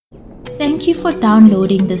Thank you for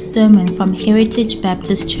downloading this sermon from Heritage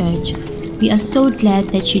Baptist Church. We are so glad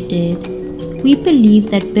that you did. We believe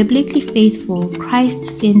that biblically faithful,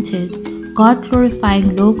 Christ-centered,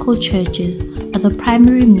 God-glorifying local churches are the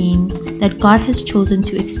primary means that God has chosen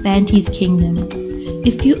to expand His kingdom.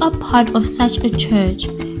 If you are part of such a church,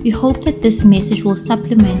 we hope that this message will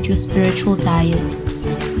supplement your spiritual diet.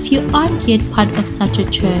 If you aren't yet part of such a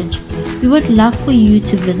church, we would love for you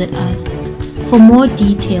to visit us. For more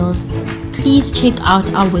details, please check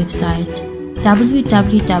out our website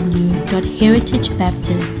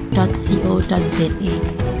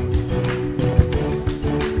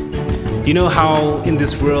www.heritagebaptist.co.za. You know how in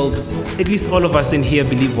this world, at least all of us in here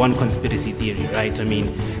believe one conspiracy theory, right? I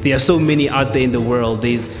mean, there are so many out there in the world.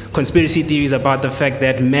 There's conspiracy theories about the fact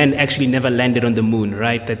that man actually never landed on the moon,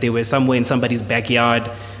 right? That they were somewhere in somebody's backyard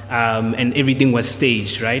and everything was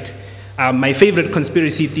staged, right? My favorite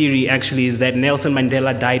conspiracy theory actually is that Nelson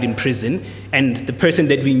Mandela died in prison, and the person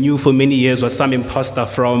that we knew for many years was some imposter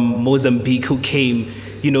from Mozambique who came,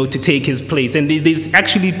 to take his place. And there's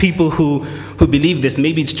actually people who believe this.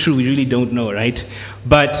 Maybe it's true, we really don't know, right?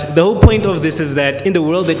 But the whole point of this is that in the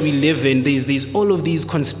world that we live in, there's all of these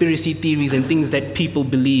conspiracy theories and things that people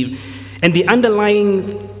believe. And the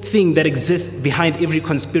underlying thing that exists behind every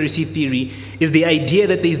conspiracy theory is the idea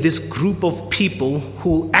that there's this group of people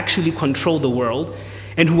who actually control the world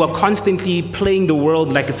and who are constantly playing the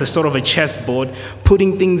world like it's a sort of a chessboard,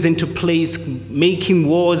 putting things into place, making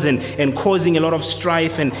wars and causing a lot of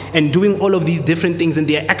strife and doing all of these different things. And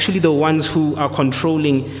they're actually the ones who are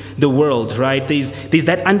controlling the world, right? There's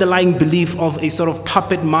that underlying belief of a sort of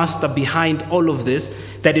puppet master behind all of this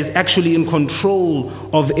that is actually in control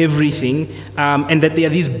of everything, and that there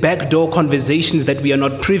are these backdoor conversations that we are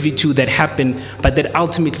not privy to that happen, but that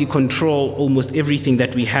ultimately control almost everything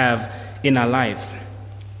that we have in our life.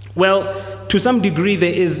 Well, to some degree,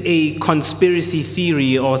 there is a conspiracy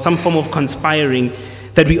theory or some form of conspiring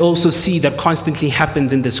that we also see that constantly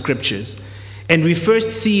happens in the scriptures. And we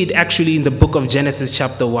first see it actually in the book of Genesis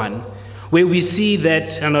chapter 1, where we see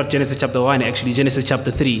that, not Genesis chapter 1, actually, Genesis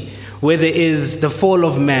chapter 3, where there is the fall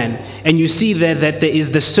of man. And you see there that there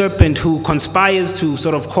is the serpent who conspires to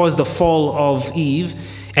sort of cause the fall of Eve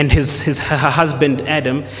and her husband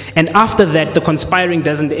Adam. And after that, the conspiring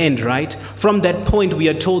doesn't end, right? From that point, we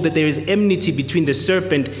are told that there is enmity between the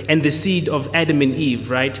serpent and the seed of Adam and Eve,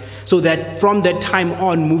 right? So that from that time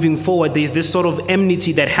on, moving forward, there's this sort of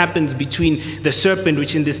enmity that happens between the serpent,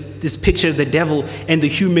 which in this picture is the devil, and the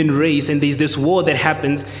human race. And there's this war that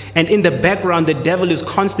happens. And in the background, the devil is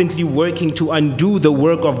constantly working to undo the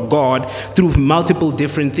work of God through multiple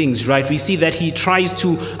different things, right? We see that he tries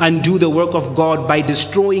to undo the work of God by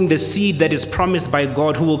destroying the seed that is promised by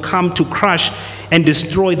God, who will come to crush and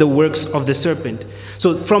destroy the works of the serpent.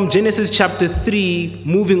 So from Genesis chapter 3,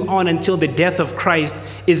 moving on until the death of Christ,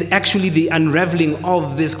 is actually the unraveling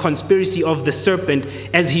of this conspiracy of the serpent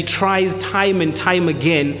as he tries time and time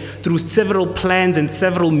again through several plans and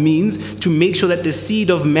several means to make sure that the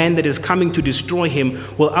seed of man that is coming to destroy him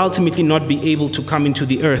will ultimately not be able to come into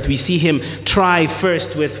the earth. We see him try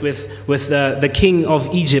first with the king of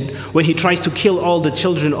Egypt, when he tries to kill all the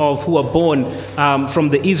children who are born from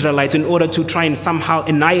the Israelites in order to try and somehow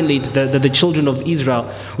annihilate the children of Israel.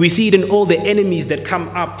 We see it in all the enemies that come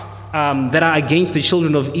up that are against the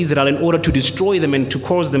children of Israel in order to destroy them and to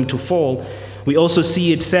cause them to fall. We also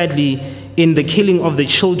see it, sadly, in the killing of the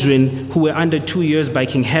children who were under 2 years by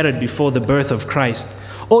King Herod before the birth of Christ.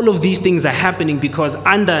 All of these things are happening because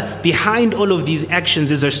behind all of these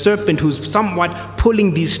actions is a serpent who's somewhat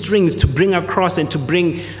pulling these strings to bring across and to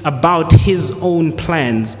bring about his own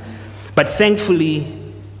plans. But thankfully,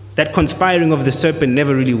 that conspiring of the serpent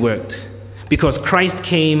never really worked, because Christ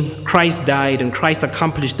came, Christ died, and Christ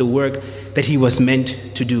accomplished the work that he was meant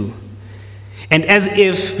to do. And as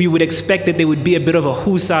if we would expect that there would be a bit of a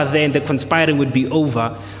huzzah there and the conspiring would be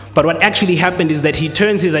over, but what actually happened is that he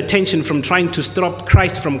turns his attention from trying to stop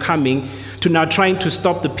Christ from coming to now trying to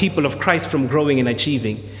stop the people of Christ from growing and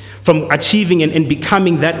achieving. From achieving and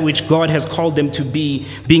becoming that which God has called them to be,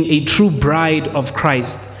 being a true bride of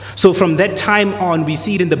Christ. So from that time on, we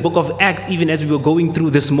see it in the book of Acts, even as we were going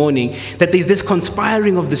through this morning, that there's this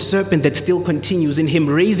conspiring of the serpent that still continues in him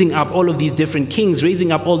raising up all of these different kings,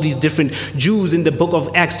 raising up all these different Jews in the book of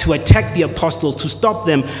Acts to attack the apostles, to stop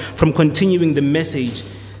them from continuing the message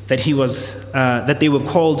that they were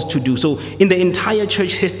called to do. So in the entire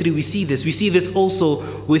church history, we see this. We see this also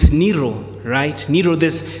with Nero, right? Nero,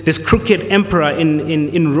 this crooked emperor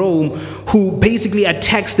in Rome, who basically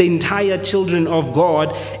attacks the entire children of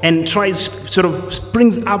God and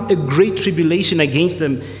brings up a great tribulation against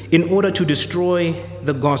them in order to destroy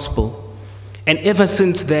the gospel. And ever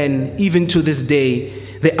since then, even to this day,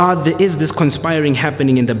 there is this conspiring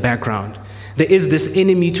happening in the background. There is this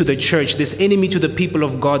enemy to the church, this enemy to the people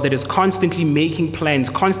of God that is constantly making plans,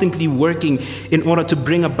 constantly working in order to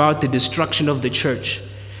bring about the destruction of the church,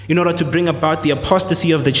 in order to bring about the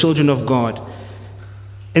apostasy of the children of God.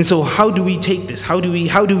 And so how do we take this? How do we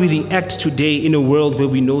react today in a world where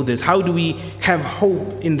we know this? How do we have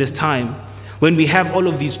hope in this time when we have all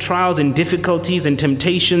of these trials and difficulties and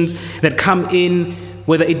temptations that come in,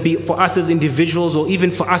 whether it be for us as individuals or even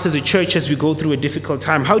for us as a church as we go through a difficult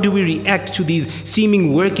time? How do we react to these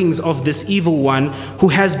seeming workings of this evil one who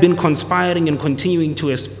has been conspiring and continuing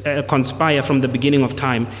to conspire from the beginning of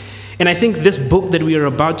time? And I think this book that we are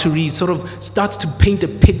about to read sort of starts to paint a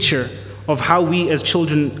picture of how we as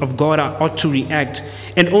children of God ought to react,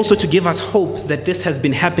 and also to give us hope that this has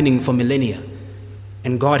been happening for millennia,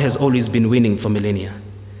 and God has always been winning for millennia.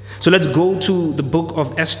 So let's go to the book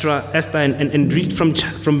of Esther and read from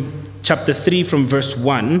chapter 3 from verse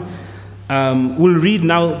 1. We'll read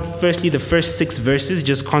now firstly the first 6 verses,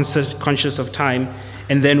 just conscious of time,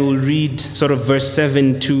 and then we'll read sort of verse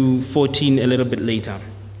 7 to 14 a little bit later.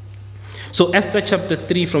 So Esther chapter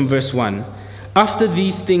 3 from verse 1. After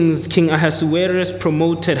these things, King Ahasuerus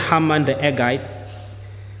promoted Haman the Agagite,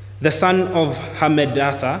 the son of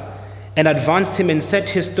Hammedatha, and advanced him and set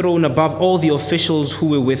his throne above all the officials who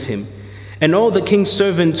were with him. And all the king's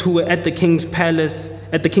servants who were at the king's palace,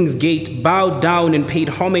 at the king's gate, bowed down and paid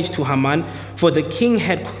homage to Haman, for the king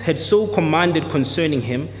had so commanded concerning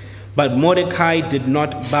him. But Mordecai did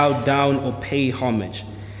not bow down or pay homage.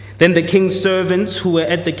 Then the king's servants who were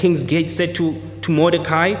at the king's gate said to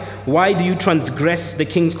Mordecai, "Why do you transgress the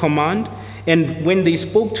king's command?" And when they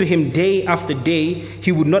spoke to him day after day,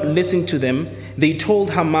 he would not listen to them. They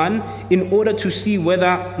told Haman in order to see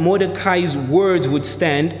whether Mordecai's words would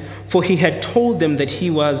stand, for he had told them that he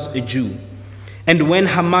was a Jew. And when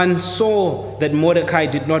Haman saw that Mordecai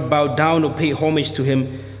did not bow down or pay homage to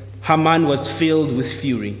him, Haman was filled with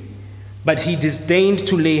fury. But he disdained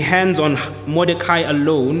to lay hands on Mordecai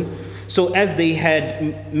alone. So as they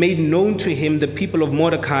had made known to him the people of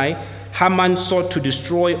Mordecai, Haman sought to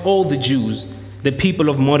destroy all the Jews, the people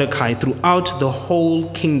of Mordecai, throughout the whole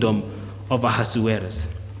kingdom of Ahasuerus.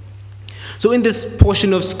 So in this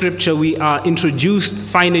portion of scripture, we are introduced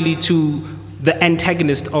finally to the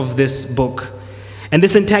antagonist of this book. And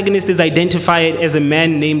this antagonist is identified as a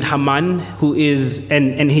man named Haman, who is,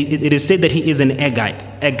 it is said that he is an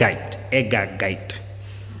Agagite.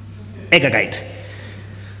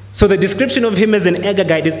 So the description of him as an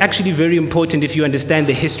Agagite is actually very important if you understand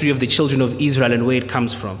the history of the children of Israel and where it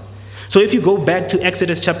comes from. So if you go back to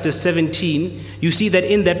Exodus chapter 17, you see that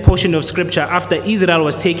in that portion of scripture, after Israel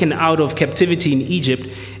was taken out of captivity in Egypt,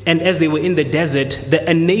 and as they were in the desert,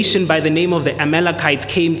 a nation by the name of the Amalekites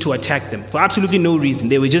came to attack them for absolutely no reason.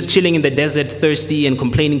 They were just chilling in the desert, thirsty and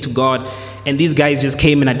complaining to God, and these guys just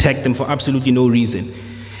came and attacked them for absolutely no reason.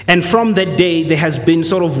 And from that day, there has been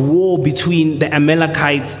sort of war between the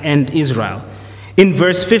Amalekites and Israel. In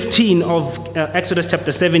verse 15 of Exodus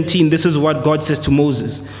chapter 17, this is what God says to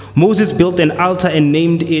Moses. Moses built an altar and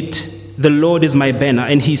named it, "The Lord is my banner."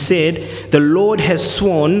 And he said, "The Lord has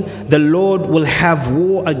sworn, the Lord will have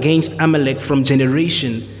war against Amalek from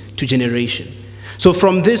generation to generation." So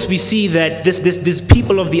from this, we see that this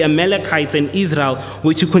people of the Amalekites and Israel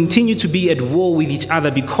were to continue to be at war with each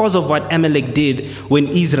other because of what Amalek did when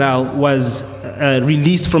Israel was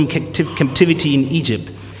released from captivity in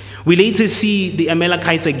Egypt. We later see the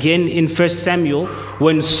Amalekites again in 1 Samuel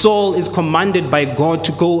when Saul is commanded by God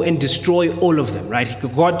to go and destroy all of them, right?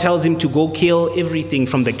 God tells him to go kill everything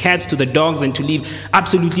from the cats to the dogs and to leave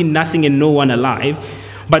absolutely nothing and no one alive.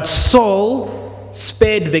 But Saul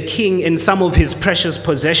spared the king and some of his precious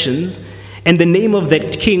possessions, and the name of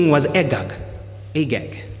that king was Agag.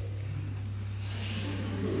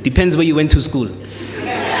 Depends where you went to school.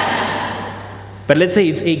 But let's say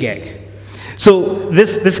it's Agag. So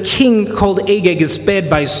this king called Agag is spared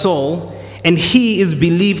by Saul, and he is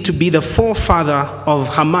believed to be the forefather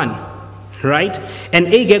of Haman, right?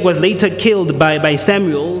 And Agag was later killed by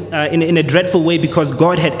Samuel in a dreadful way because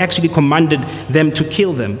God had actually commanded them to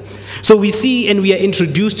kill them. So we see and we are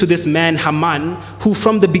introduced to this man Haman, who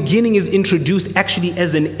from the beginning is introduced actually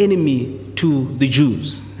as an enemy to the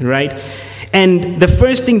Jews, right? And the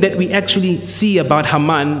first thing that we actually see about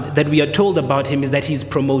Haman, that we are told about him, is that he's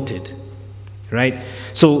promoted. Right?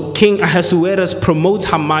 So King Ahasuerus promotes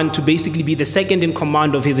Haman to basically be the second in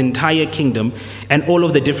command of his entire kingdom and all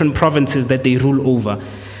of the different provinces that they rule over.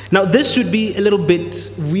 Now this should be a little bit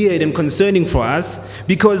weird and concerning for us,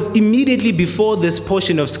 because immediately before this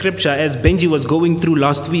portion of scripture, as Benji was going through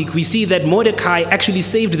last week, we see that Mordecai actually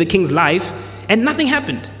saved the king's life And nothing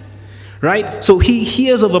happened, right? So he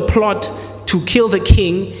hears of a plot to kill the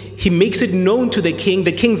king. He makes it known to the king.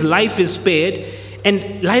 The king's life is spared,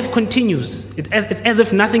 and life continues. It's as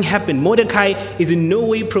if nothing happened. Mordecai is in no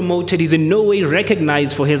way promoted. He's in no way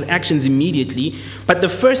recognized for his actions immediately. But the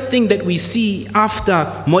first thing that we see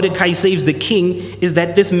after Mordecai saves the king is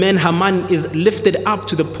that this man Haman is lifted up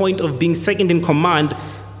to the point of being second in command,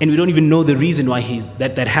 and we don't even know the reason why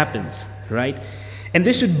that happens, right? And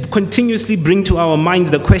this should continuously bring to our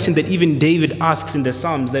minds the question that even David asks in the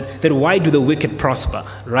Psalms, that why do the wicked prosper,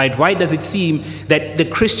 right? Why does it seem that the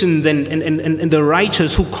Christians and the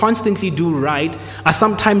righteous who constantly do right are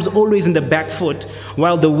sometimes always in the back foot,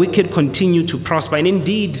 while the wicked continue to prosper? And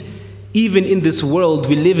indeed, even in this world,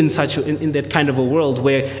 we live in that kind of a world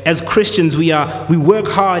where, as Christians, we work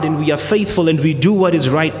hard and we are faithful and we do what is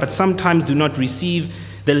right, but sometimes do not receive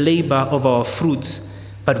the labor of our fruits.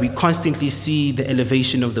 But we constantly see the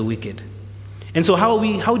elevation of the wicked. And so how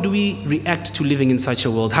do we react to living in such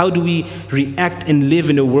a world? How do we react and live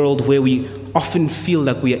in a world where we often feel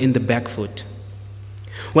like we are in the back foot?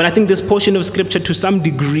 Well, I think this portion of scripture to some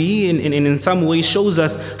degree and in some way shows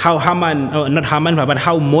us how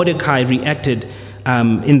how Mordecai reacted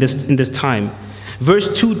in this time. Verse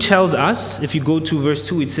 2 tells us, if you go to verse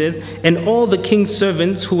 2, it says, "And all the king's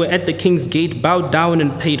servants who were at the king's gate bowed down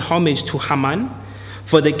and paid homage to Haman,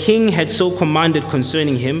 for the king had so commanded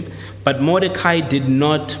concerning him, but Mordecai did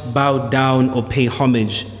not bow down or pay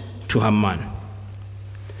homage to Haman."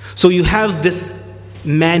 So you have this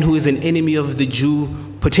man who is an enemy of the Jew,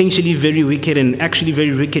 potentially very wicked, and actually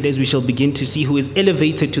very wicked as we shall begin to see, who is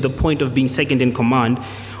elevated to the point of being second in command.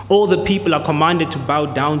 All the people are commanded to bow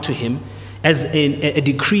down to him as a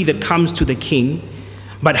decree that comes to the king.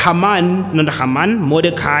 But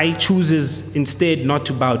Mordecai chooses instead not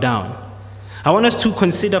to bow down. I want us to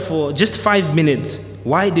consider for just 5 minutes,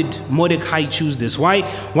 why did Mordecai choose this? Why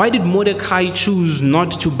did Mordecai choose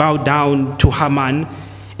not to bow down to Haman?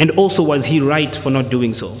 And also, was he right for not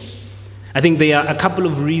doing so? I think there are a couple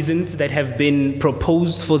of reasons that have been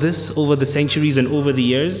proposed for this over the centuries and over the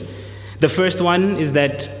years. The first one is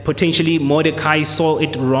that potentially Mordecai saw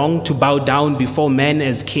it wrong to bow down before man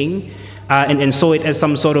as king, and saw it as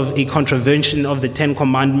some sort of a contravention of the Ten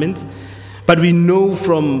Commandments. But we know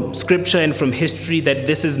from scripture and from history that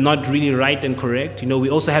this is not really right and correct. We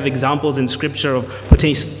also have examples in scripture of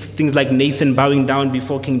things like Nathan bowing down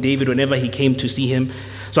before King David whenever he came to see him.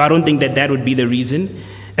 So I don't think that would be the reason.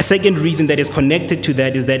 A second reason that is connected to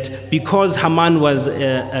that is that because Haman was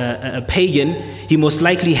a pagan, he most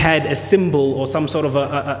likely had a symbol or some sort of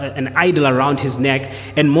an idol around his neck,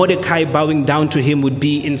 and Mordecai bowing down to him would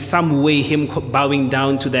be in some way him bowing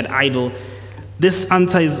down to that idol. This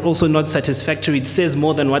answer is also not satisfactory. It says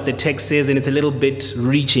more than what the text says, and it's a little bit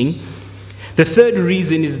reaching. The third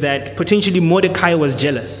reason is that potentially Mordecai was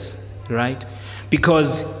jealous, right?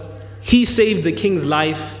 Because he saved the king's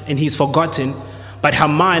life and he's forgotten, but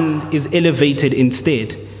Haman is elevated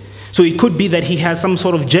instead. So it could be that he has some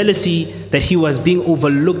sort of jealousy that he was being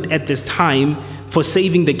overlooked at this time for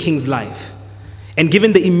saving the king's life. And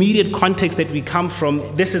given the immediate context that we come from,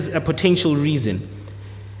 this is a potential reason.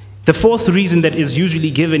 The fourth reason that is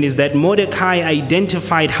usually given is that Mordecai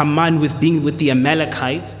identified Haman with being with the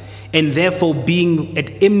Amalekites and therefore being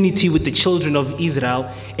at enmity with the children of Israel,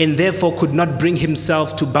 and therefore could not bring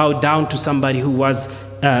himself to bow down to somebody who was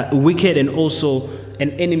wicked and also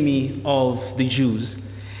an enemy of the Jews.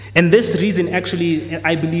 And this reason actually,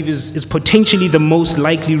 I believe, is potentially the most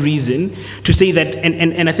likely reason to say that,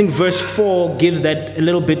 and I think verse 4 gives that a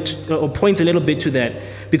little bit, or points a little bit to that.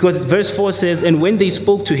 Because verse 4 says, "And when they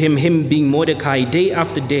spoke to him being Mordecai, day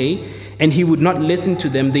after day, and he would not listen to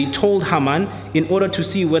them, they told Haman in order to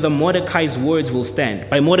see whether Mordecai's words will stand."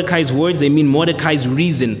 By Mordecai's words, they mean Mordecai's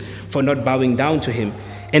reason for not bowing down to him.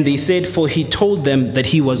 And they said, "For he told them that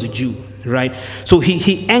he was a Jew." Right? So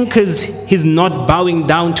he anchors his not bowing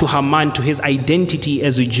down to Haman to his identity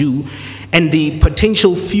as a Jew, and the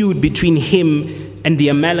potential feud between him and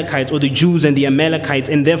the Amalekites, or the Jews and the Amalekites,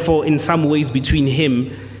 and therefore in some ways between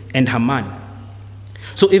him and Haman.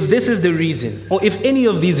 So if this is the reason, or if any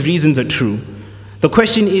of these reasons are true, the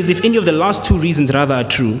question is, if any of the last two reasons rather are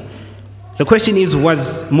true, the question is,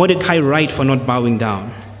 was Mordecai right for not bowing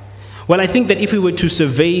down? Well, I think that if we were to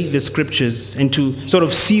survey the scriptures and to sort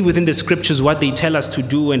of see within the scriptures what they tell us to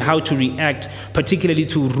do and how to react, particularly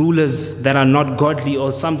to rulers that are not godly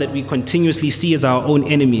or some that we continuously see as our own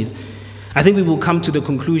enemies, I think we will come to the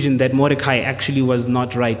conclusion that Mordecai actually was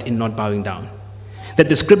not right in not bowing down. That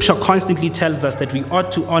the scripture constantly tells us that we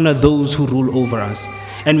ought to honor those who rule over us,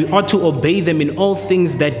 and we ought to obey them in all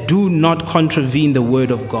things that do not contravene the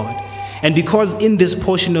word of God. And because in this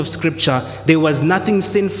portion of scripture, there was nothing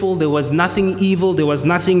sinful, there was nothing evil, there was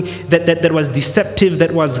nothing that was deceptive,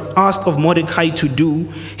 that was asked of Mordecai to do,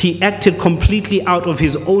 he acted completely out of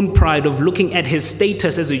his own pride of looking at his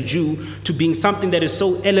status as a Jew to being something that is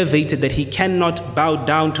so elevated that he cannot bow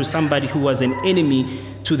down to somebody who was an enemy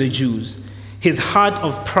to the Jews. His heart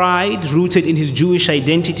of pride, rooted in his Jewish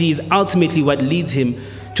identity, is ultimately what leads him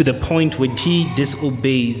to the point when he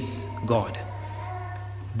disobeys God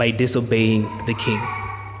by disobeying the king.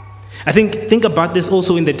 I think about this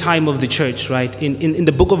also in the time of the church, right? In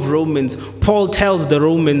the book of Romans, Paul tells the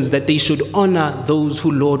Romans that they should honor those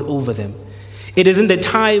who lord over them. It is in the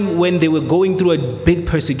time when they were going through a big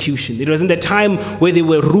persecution. It was in the time where there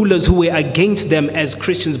were rulers who were against them as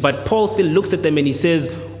Christians, but Paul still looks at them and he says,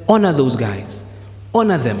 honor those guys.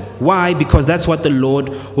 Honor them. Why? Because that's what the Lord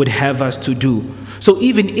would have us to do. So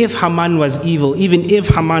even if Haman was evil, even if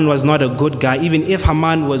Haman was not a good guy, even if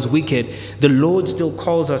Haman was wicked, the Lord still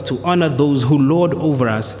calls us to honor those who lord over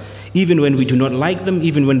us, even when we do not like them,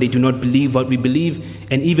 even when they do not believe what we believe,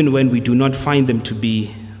 and even when we do not find them to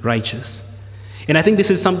be righteous. And I think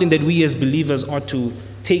this is something that we as believers ought to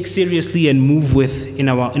take seriously and move with in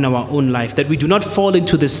our own life, that we do not fall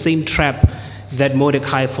into the same trap that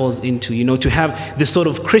Mordecai falls into, to have this sort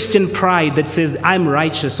of Christian pride that says, I'm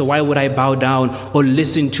righteous, so why would I bow down or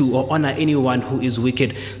listen to or honor anyone who is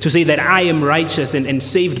wicked? To say that I am righteous and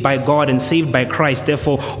saved by God and saved by Christ,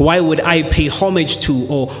 therefore, why would I pay homage to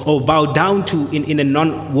or bow down to, in a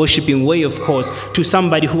non-worshipping way, of course, to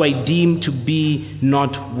somebody who I deem to be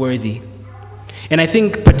not worthy? And I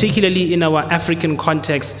think particularly in our African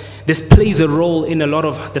context, this plays a role in a lot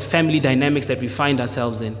of the family dynamics that we find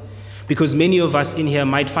ourselves in. Because many of us in here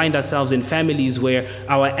might find ourselves in families where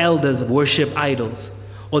our elders worship idols,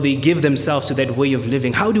 or they give themselves to that way of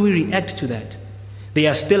living. How do we react to that? They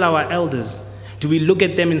are still our elders. Do we look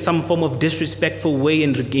at them in some form of disrespectful way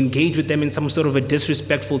and engage with them in some sort of a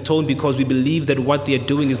disrespectful tone because we believe that what they are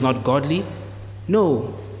doing is not godly?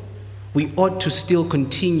 No. We ought to still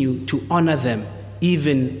continue to honor them,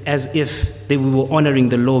 even as if we were honoring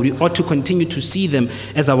the Lord. We ought to continue to see them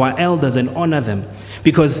as our elders and honor them.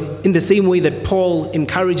 Because in the same way that Paul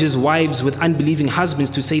encourages wives with unbelieving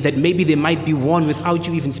husbands to say that maybe they might be won without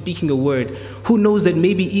you even speaking a word, who knows that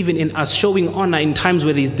maybe even in us showing honor in times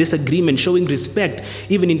where there's disagreement, showing respect,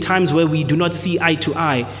 even in times where we do not see eye to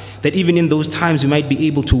eye, that even in those times we might be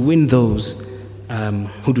able to win those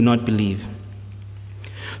who do not believe.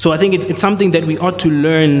 So I think it's something that we ought to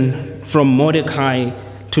learn from Mordecai,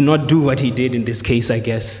 to not do what he did in this case, I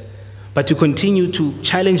guess, but to continue to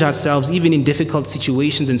challenge ourselves even in difficult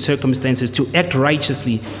situations and circumstances, to act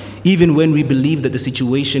righteously even when we believe that the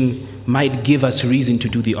situation might give us reason to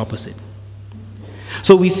do the opposite.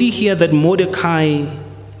 So we see here that Mordecai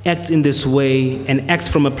acts in this way and acts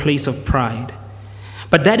from a place of pride.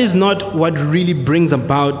 But that is not what really brings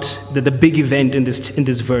about the big event in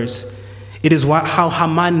this verse. It is how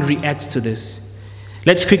Haman reacts to this.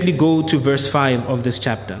 Let's quickly go to verse 5 of this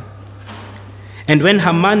chapter. And when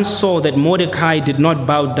Haman saw that Mordecai did not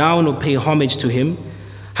bow down or pay homage to him,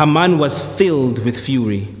 Haman was filled with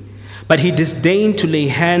fury. But he disdained to lay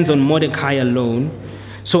hands on Mordecai alone.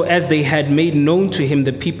 So as they had made known to him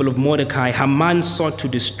the people of Mordecai, Haman sought to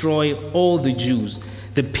destroy all the Jews,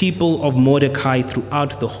 the people of Mordecai,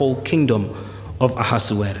 throughout the whole kingdom of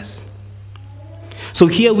Ahasuerus. So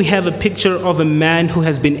here we have a picture of a man who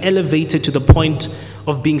has been elevated to the point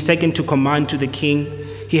of being second to command to the king.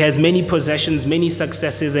 He has many possessions, many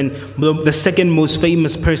successes, and the second most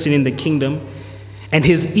famous person in the kingdom. And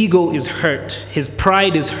his ego is hurt, his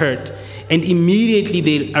pride is hurt, and immediately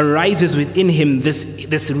there arises within him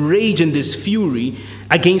this rage and this fury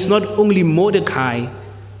against not only Mordecai,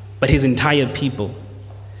 but his entire people.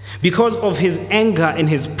 Because of his anger and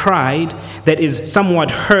his pride that is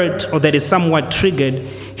somewhat hurt or that is somewhat triggered,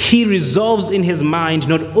 he resolves in his mind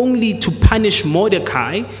not only to punish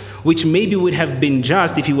Mordecai, which maybe would have been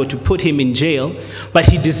just if he were to put him in jail, but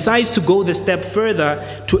he decides to go the step further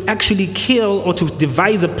to actually kill or to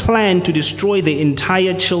devise a plan to destroy the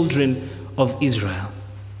entire children of Israel.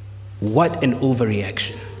 What an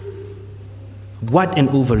overreaction. What an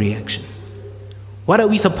overreaction. What are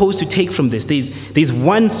we supposed to take from this? There's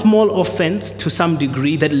one small offense to some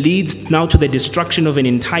degree that leads now to the destruction of an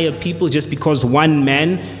entire people just because one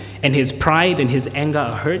man and his pride and his anger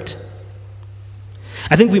are hurt.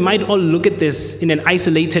 I think we might all look at this in an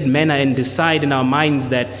isolated manner and decide in our minds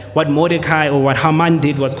that what Mordecai or what Haman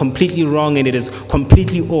did was completely wrong and it is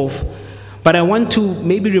completely off. But I want to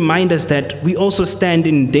maybe remind us that we also stand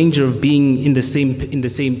in danger of being in the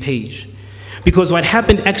same page. Because what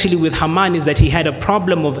happened actually with Haman is that he had a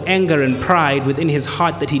problem of anger and pride within his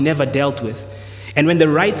heart that he never dealt with. And when the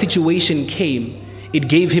right situation came, it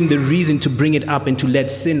gave him the reason to bring it up and to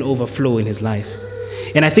let sin overflow in his life.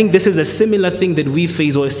 And I think this is a similar thing that we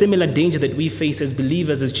face, or a similar danger that we face as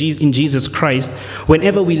believers in Jesus Christ,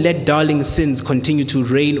 whenever we let darling sins continue to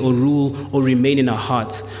reign or rule or remain in our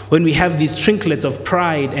hearts. When we have these trinklets of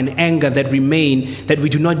pride and anger that remain, that we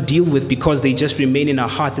do not deal with because they just remain in our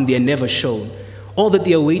hearts and they are never shown. All that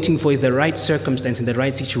they are waiting for is the right circumstance and the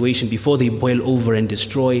right situation before they boil over and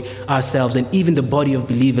destroy ourselves and even the body of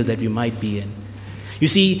believers that we might be in. You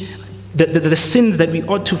see, the sins that we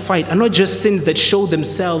ought to fight are not just sins that show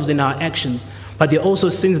themselves in our actions, but they're also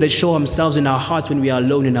sins that show themselves in our hearts when we are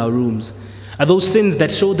alone in our rooms. Are those sins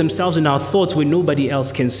that show themselves in our thoughts when nobody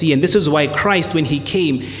else can see. And this is why Christ, when he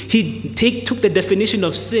came, he took the definition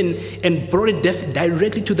of sin and brought it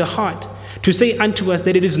directly to the heart, to say unto us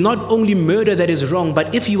that it is not only murder that is wrong,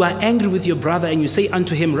 but if you are angry with your brother and you say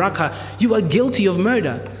unto him, Raka, you are guilty of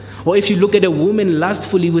murder. Or if you look at a woman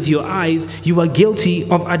lustfully with your eyes, you are guilty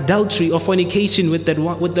of adultery or fornication with that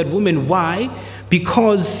woman. Why?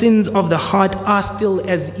 Because sins of the heart are still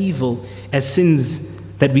as evil as sins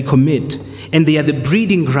that we commit. And they are the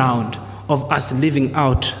breeding ground of us living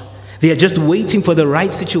out. They are just waiting for the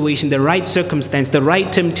right situation, the right circumstance, the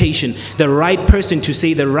right temptation, the right person to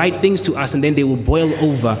say the right things to us, and then they will boil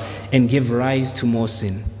over and give rise to more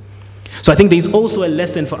sin. So I think there's also a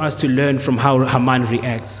lesson for us to learn from how Haman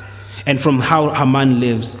reacts and from how Haman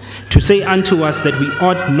lives, to say unto us that we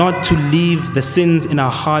ought not to leave the sins in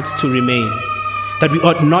our hearts to remain, that we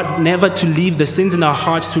ought not never to leave the sins in our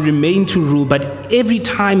hearts to remain to rule, but every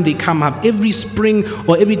time they come up, every spring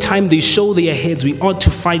or every time they show their heads, we ought to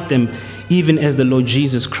fight them, even as the Lord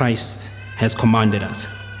Jesus Christ has commanded us.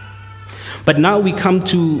 But now we come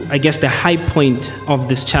to, I guess, the high point of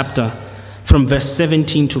this chapter, from verse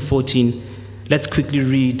 17 to 14. Let's quickly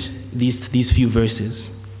read these few verses.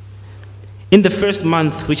 In the first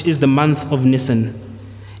month, which is the month of Nisan,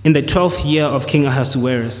 in the 12th year of King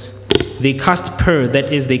Ahasuerus, they cast pur,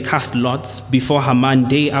 that is, they cast lots, before Haman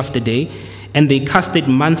day after day, and they cast it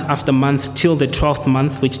month after month till the 12th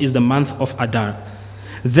month, which is the month of Adar.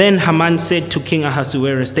 Then Haman said to King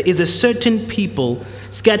Ahasuerus, there is a certain people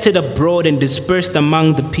scattered abroad and dispersed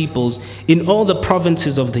among the peoples in all the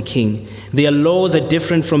provinces of the king. Their laws are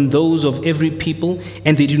different from those of every people,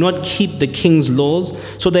 and they do not keep the king's laws,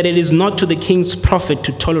 so that it is not to the king's profit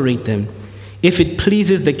to tolerate them. If it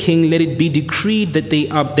pleases the king, let it be decreed that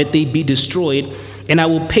they be destroyed, and I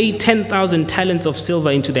will pay 10,000 talents of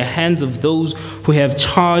silver into the hands of those who have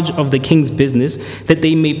charge of the king's business, that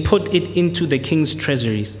they may put it into the king's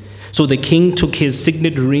treasuries. So the king took his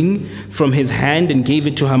signet ring from his hand and gave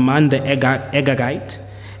it to Haman the Agagite,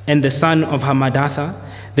 and the son of Hammedatha,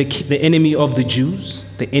 the enemy of the Jews.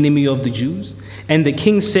 And the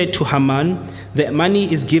king said to Haman, the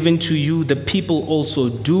money is given to you, the people also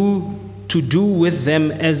do with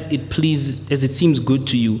them as it seems good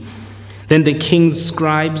to you. Then the king's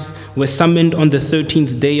scribes were summoned on the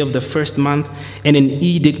 13th day of the first month, and an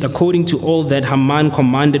edict according to all that Haman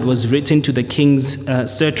commanded was written to the king's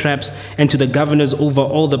satraps and to the governors over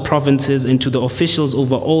all the provinces and to the officials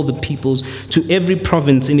over all the peoples, to every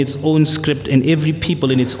province in its own script and every people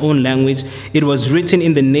in its own language. It was written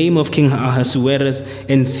in the name of King Ahasuerus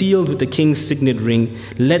and sealed with the king's signet ring.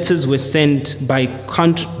 Letters were sent by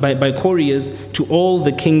couriers to all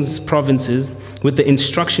the king's provinces with the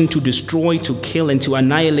instruction to destroy, to kill, and to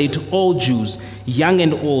annihilate all Jews, young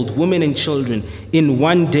and old, women and children, in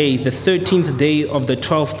one day, the 13th day of the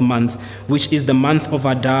 12th month, which is the month of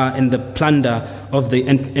Adar, and the plunder of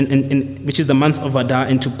which is the month of Adar,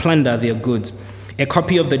 and to plunder their goods. A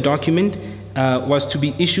copy of the document was to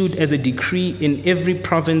be issued as a decree in every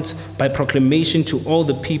province by proclamation to all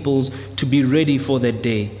the peoples to be ready for that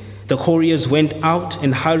day. The couriers went out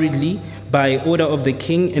and hurriedly by order of the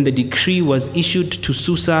king, and the decree was issued to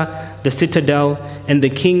Susa, the citadel, and the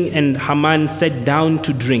king and Haman sat down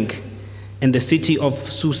to drink, and the city of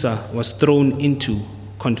Susa was thrown into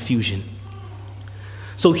confusion.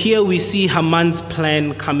 So here we see Haman's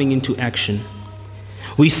plan coming into action.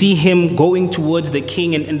 We see him going towards the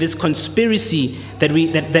king, and this conspiracy that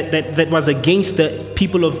was against the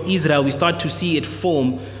people of Israel, we start to see it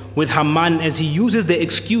form with Haman as he uses the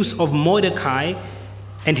excuse of Mordecai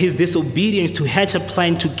and his disobedience to hatch a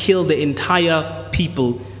plan to kill the entire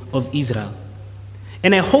people of Israel.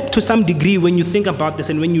 And I hope to some degree when you think about this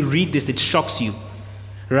and when you read this, it shocks you,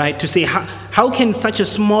 right? To say, how can such a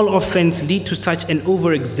small offense lead to such an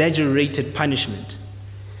over-exaggerated punishment?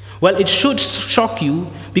 Well, it should shock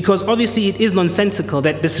you because obviously it is nonsensical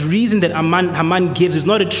that this reason that Haman gives is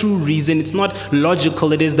not a true reason. It's not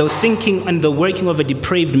logical. It is the thinking and the working of a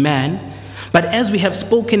depraved man. But as we have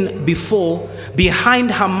spoken before,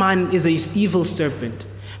 behind Haman is an evil serpent.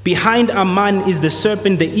 Behind Haman is the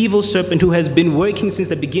serpent, the evil serpent who has been working since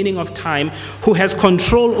the beginning of time, who has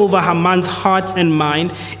control over Haman's heart and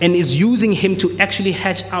mind and is using him to actually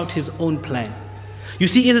hatch out his own plan. You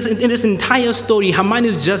see, in this entire story, Haman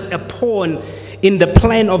is just a pawn in the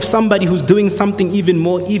plan of somebody who's doing something even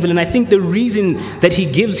more evil. And I think the reason that he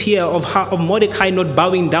gives here of Mordecai not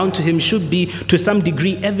bowing down to him should be, to some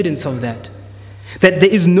degree, evidence of that. That there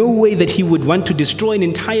is no way that he would want to destroy an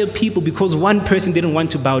entire people because one person didn't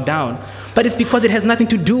want to bow down. But it's because it has nothing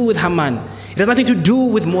to do with Haman. It has nothing to do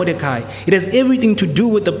with Mordecai. It has everything to do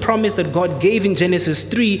with the promise that God gave in Genesis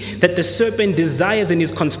 3 that the serpent desires and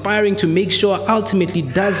is conspiring to make sure ultimately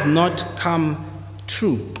does not come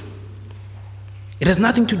true. It has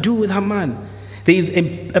nothing to do with Haman. There is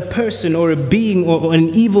a person or a being or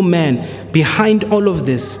an evil man behind all of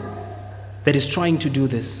this that is trying to do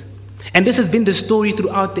this. And this has been the story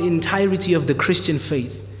throughout the entirety of the Christian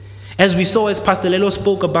faith. As we saw, as Pastor Lelo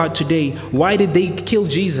spoke about today, why did they kill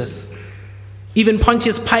Jesus? Even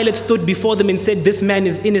Pontius Pilate stood before them and said, this man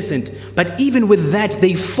is innocent. But even with that,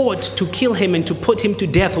 they fought to kill him and to put him to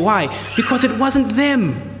death. Why? Because it wasn't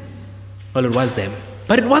them. Well, it was them,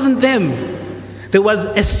 but it wasn't them. There was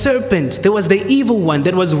a serpent, there was the evil one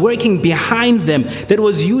that was working behind them, that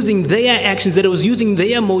was using their actions, that was using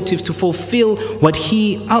their motives to fulfill what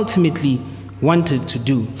he ultimately wanted to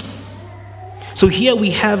do. So here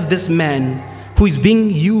we have this man who is being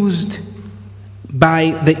used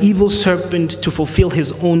by the evil serpent to fulfill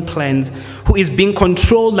his own plans, who is being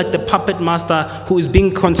controlled like the puppet master, who is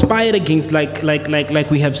being conspired against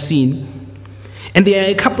like we have seen. And there are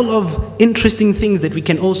a couple of interesting things that we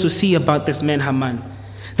can also see about this man Haman.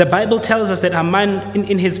 The Bible tells us that Haman,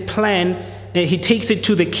 in his plan, he takes it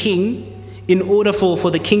to the king in order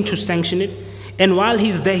for the king to sanction it. And while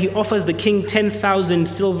he's there, he offers the king 10,000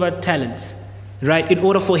 silver talents, right, in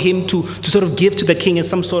order for him to sort of give to the king as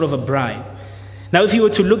some sort of a bribe. Now, if you were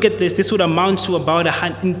to look at this would amount to about,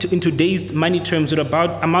 in today's money terms, would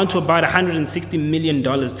amount to about $160 million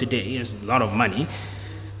today. It's a lot of money.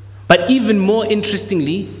 But even more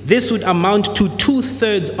interestingly, this would amount to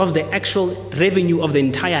 2/3 of the actual revenue of the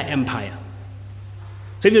entire empire.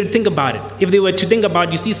 So if you think about it, if they were to think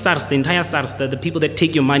about, you see SARS, the entire SARS, the people that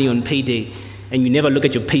take your money on payday and you never look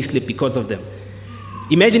at your pay slip because of them.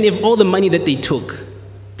 Imagine if all the money that they took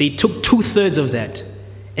 2/3 of that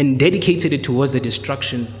and dedicated it towards the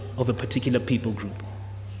destruction of a particular people group.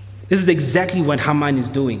 This is exactly what Haman is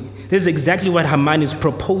doing. This is exactly what Haman is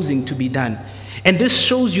proposing to be done. And this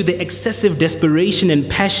shows you the excessive desperation and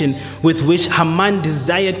passion with which Haman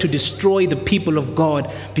desired to destroy the people of God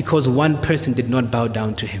because one person did not bow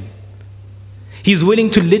down to him. He's willing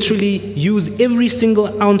to literally use every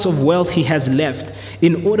single ounce of wealth he has left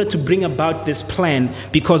in order to bring about this plan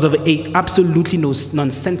because of an absolutely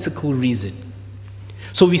nonsensical reason.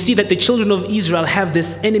 So we see that the children of Israel have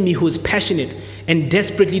this enemy who is passionate and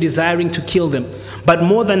desperately desiring to kill them. But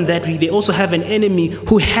more than that, they also have an enemy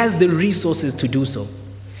who has the resources to do so.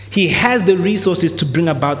 He has the resources to bring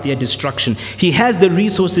about their destruction. He has the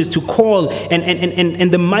resources to call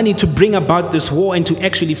and the money to bring about this war and to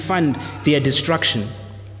actually fund their destruction.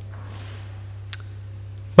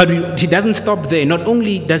 But he doesn't stop there. Not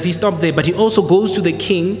only does he stop there, but he also goes to the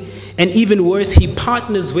king, and even worse, he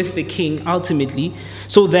partners with the king ultimately,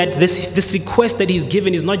 so that this request that he's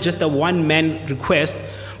given is not just a one-man request,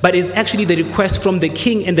 but is actually the request from the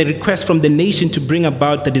king and the request from the nation to bring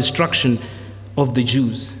about the destruction of the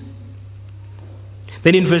Jews.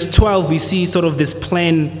 Then in verse 12, we see sort of this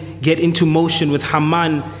plan get into motion with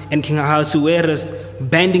Haman and King Ahasuerus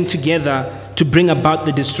banding together to bring about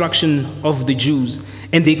the destruction of the Jews.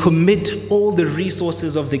 And they commit all the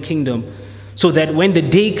resources of the kingdom so that when the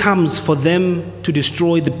day comes for them to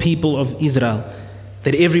destroy the people of Israel,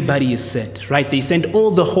 that everybody is set, right? They send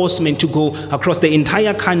all the horsemen to go across the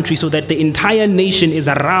entire country so that the entire nation is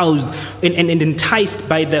aroused and enticed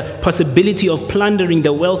by the possibility of plundering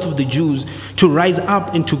the wealth of the Jews to rise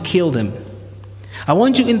up and to kill them. I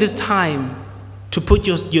want you in this time to put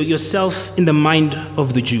yourself in the mind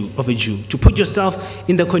of a Jew, to put yourself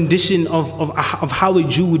in the condition of how a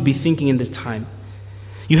Jew would be thinking in this time.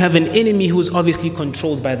 You have an enemy who is obviously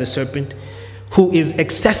controlled by the serpent, who is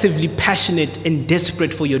excessively passionate and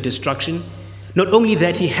desperate for your destruction. Not only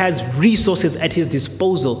that, he has resources at his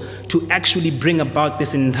disposal to actually bring about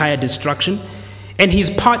this entire destruction. And he's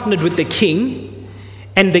partnered with the king.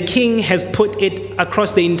 And the king has put it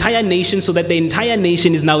across the entire nation so that the entire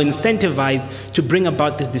nation is now incentivized to bring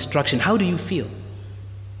about this destruction. How do you feel?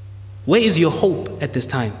 Where is your hope at this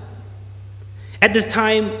time? At this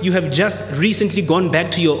time, you have just recently gone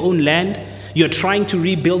back to your own land. You're trying to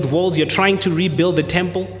rebuild walls. You're trying to rebuild the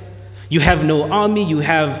temple. You have no army. You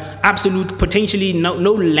have potentially no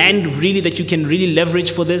land really that you can really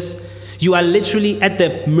leverage for this. You are literally at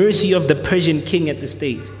the mercy of the Persian king at the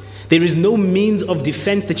state. There is no means of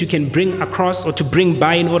defense that you can bring across or to bring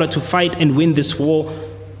by in order to fight and win this war.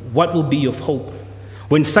 What will be your hope?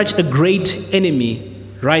 When such a great enemy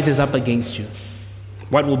rises up against you,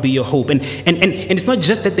 what will be your hope? And it's not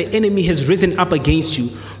just that the enemy has risen up against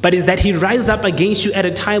you, but it's that he rises up against you at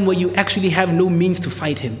a time where you actually have no means to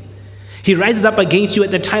fight him. He rises up against you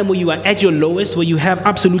at the time where you are at your lowest, where you have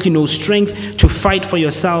absolutely no strength to fight for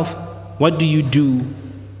yourself. What do you do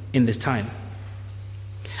in this time?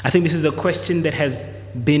 I think this is a question that has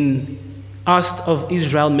been asked of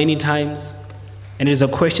Israel many times, and it is a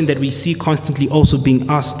question that we see constantly also being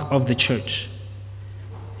asked of the church.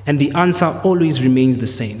 And the answer always remains the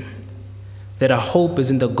same, that our hope is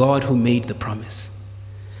in the God who made the promise,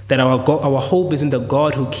 that our hope is in the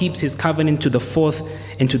God who keeps his covenant to the fourth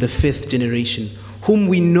and to the fifth generation, whom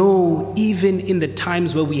we know even in the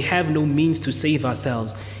times where we have no means to save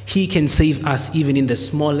ourselves, he can save us even in the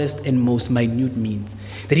smallest and most minute means.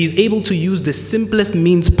 That he is able to use the simplest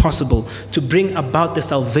means possible to bring about the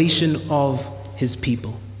salvation of his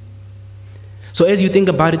people. So as you think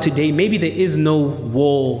about it today, maybe there is no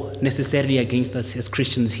war necessarily against us as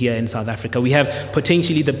Christians here in South Africa. We have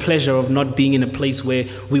potentially the pleasure of not being in a place where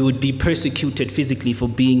we would be persecuted physically for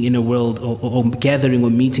being in a world or gathering or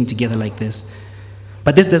meeting together like this.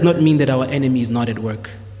 But this does not mean that our enemy is not at work.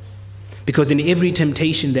 Because in every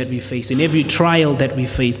temptation that we face, in every trial that we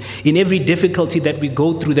face, in every difficulty that we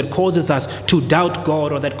go through that causes us to doubt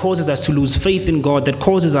God, or that causes us to lose faith in God, that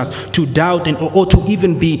causes us to doubt or to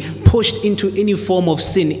even be pushed into any form of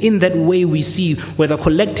sin, in that way we see, whether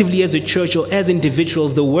collectively as a church or as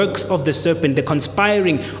individuals, the works of the serpent, the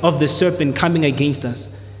conspiring of the serpent coming against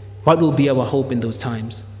us. What will be our hope in those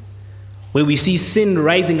times? Where we see sin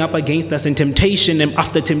rising up against us and temptation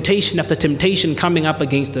after temptation coming up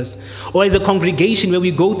against us. Or as a congregation where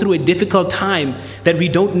we go through a difficult time that we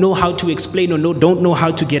don't know how to explain or don't know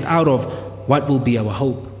how to get out of, what will be our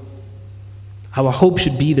hope? Our hope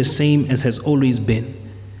should be the same as has always been,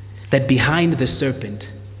 that behind the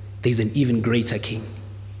serpent, there's an even greater king.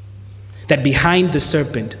 That behind the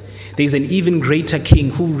serpent, there's an even greater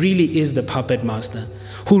king who really is the puppet master,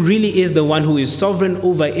 who really is the one who is sovereign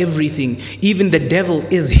over everything. Even the devil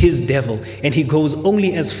is his devil, and he goes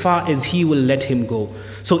only as far as he will let him go.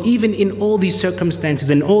 So even in all these circumstances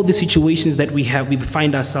and all the situations that we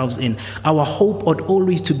find ourselves in, our hope ought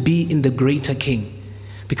always to be in the greater king,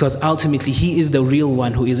 because ultimately he is the real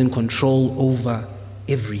one who is in control over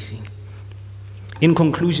everything. In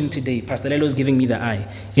conclusion today, Pastor Lelo is giving me the eye.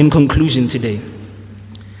 In conclusion today,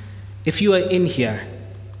 if you are in here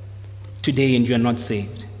today and you are not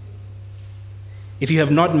saved, if you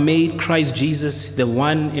have not made Christ Jesus the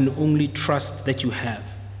one and only trust that you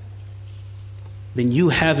have, then you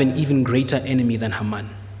have an even greater enemy than Haman.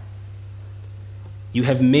 You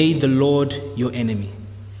have made the Lord your enemy,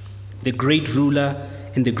 the great ruler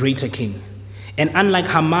and the greater king. And unlike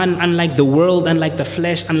Haman, unlike the world, unlike the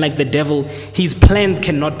flesh, unlike the devil, his plans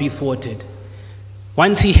cannot be thwarted.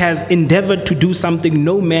 Once he has endeavored to do something,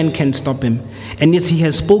 no man can stop him. And yes, he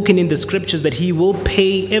has spoken in the scriptures that he will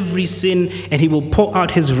pay every sin and he will pour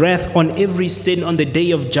out his wrath on every sin on the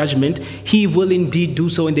day of judgment. He will indeed do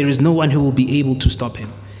so, and there is no one who will be able to stop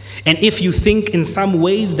him. And if you think in some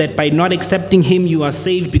ways that by not accepting him you are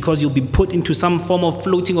saved because you'll be put into some form of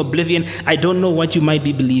floating oblivion, I don't know what you might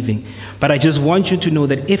be believing. But I just want you to know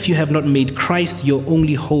that if you have not made Christ your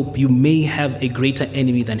only hope, you may have a greater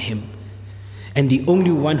enemy than him. And the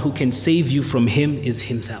only one who can save you from him is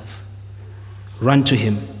himself. Run to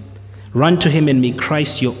him. Run to him and make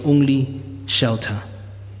Christ your only shelter.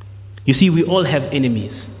 You see, we all have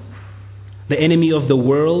enemies. The enemy of the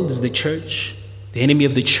world is the church. The enemy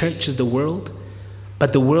of the church is the world.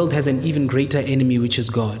 But the world has an even greater enemy, which is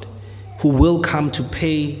God, who will come to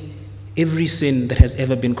pay every sin that has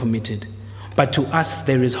ever been committed. But to us,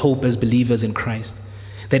 there is hope as believers in Christ.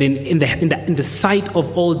 That in the sight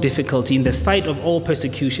of all difficulty, in the sight of all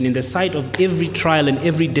persecution, in the sight of every trial and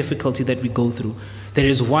every difficulty that we go through, there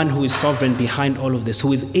is one who is sovereign behind all of this,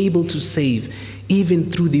 who is able to save even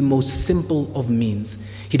through the most simple of means.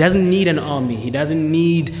 He doesn't need an army. He doesn't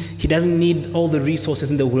need all the resources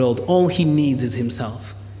in the world. All he needs is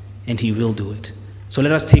himself, and he will do it. So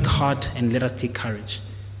let us take heart and let us take courage.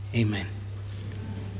 Amen.